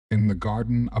In the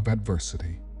garden of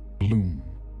adversity, bloom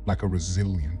like a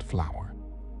resilient flower.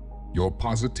 Your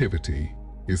positivity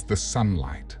is the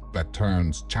sunlight that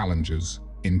turns challenges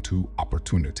into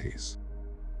opportunities.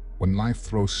 When life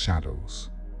throws shadows,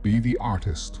 be the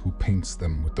artist who paints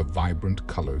them with the vibrant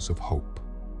colors of hope.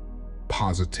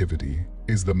 Positivity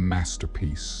is the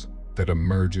masterpiece that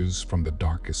emerges from the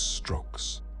darkest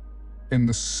strokes. In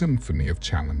the symphony of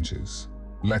challenges,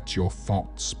 let your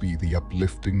thoughts be the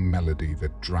uplifting melody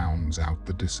that drowns out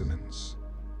the dissonance.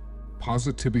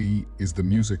 Positivity is the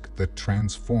music that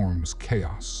transforms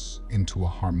chaos into a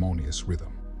harmonious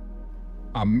rhythm.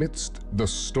 Amidst the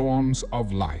storms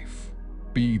of life,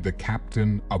 be the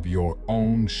captain of your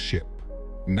own ship,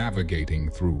 navigating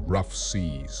through rough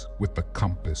seas with the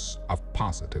compass of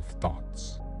positive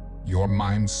thoughts. Your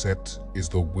mindset is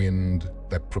the wind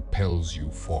that propels you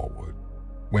forward.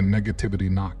 When negativity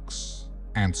knocks,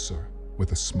 answer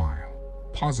with a smile.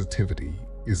 Positivity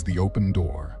is the open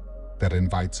door that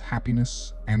invites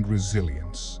happiness and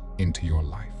resilience into your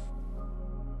life.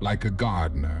 Like a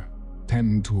gardener,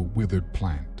 tend to a withered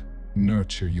plant,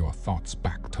 nurture your thoughts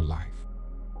back to life.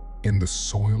 In the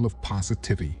soil of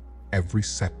positivity, every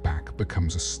setback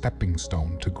becomes a stepping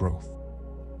stone to growth.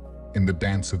 In the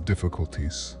dance of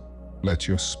difficulties, let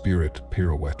your spirit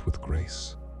pirouette with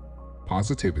grace.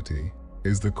 Positivity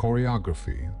is the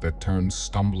choreography that turns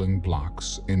stumbling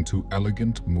blocks into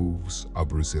elegant moves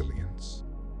of resilience.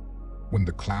 When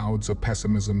the clouds of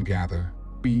pessimism gather,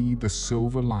 be the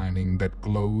silver lining that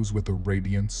glows with the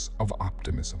radiance of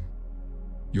optimism.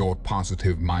 Your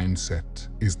positive mindset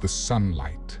is the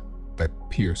sunlight that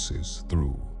pierces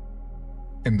through.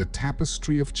 In the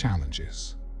tapestry of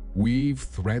challenges, weave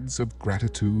threads of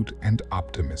gratitude and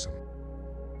optimism.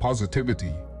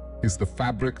 Positivity is the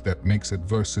fabric that makes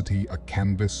adversity a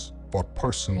canvas for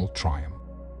personal triumph.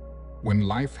 When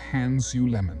life hands you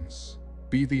lemons,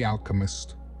 be the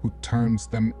alchemist who turns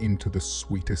them into the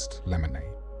sweetest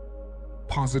lemonade.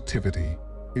 Positivity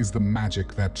is the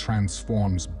magic that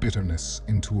transforms bitterness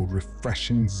into a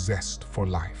refreshing zest for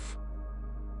life.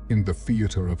 In the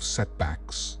theater of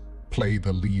setbacks, play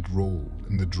the lead role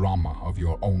in the drama of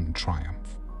your own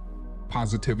triumph.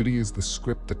 Positivity is the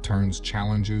script that turns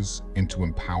challenges into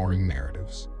empowering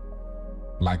narratives.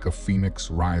 Like a phoenix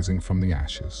rising from the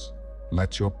ashes,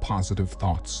 let your positive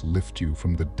thoughts lift you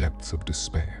from the depths of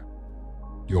despair.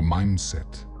 Your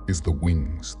mindset is the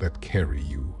wings that carry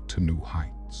you to new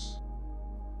heights.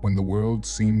 When the world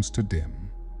seems to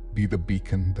dim, be the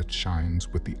beacon that shines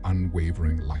with the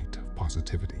unwavering light of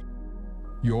positivity.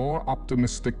 Your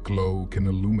optimistic glow can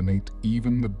illuminate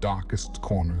even the darkest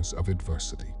corners of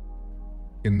adversity.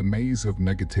 In the maze of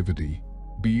negativity,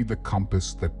 be the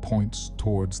compass that points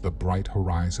towards the bright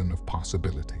horizon of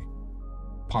possibility.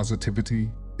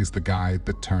 Positivity is the guide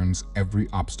that turns every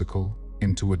obstacle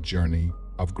into a journey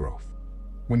of growth.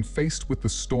 When faced with the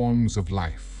storms of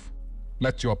life,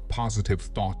 let your positive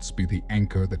thoughts be the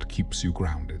anchor that keeps you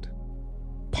grounded.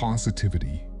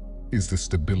 Positivity is the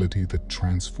stability that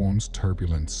transforms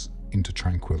turbulence into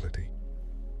tranquility.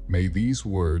 May these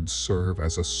words serve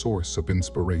as a source of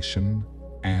inspiration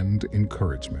and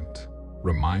encouragement,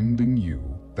 reminding you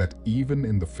that even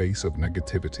in the face of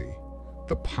negativity,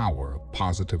 the power of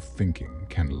positive thinking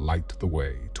can light the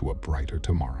way to a brighter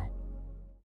tomorrow.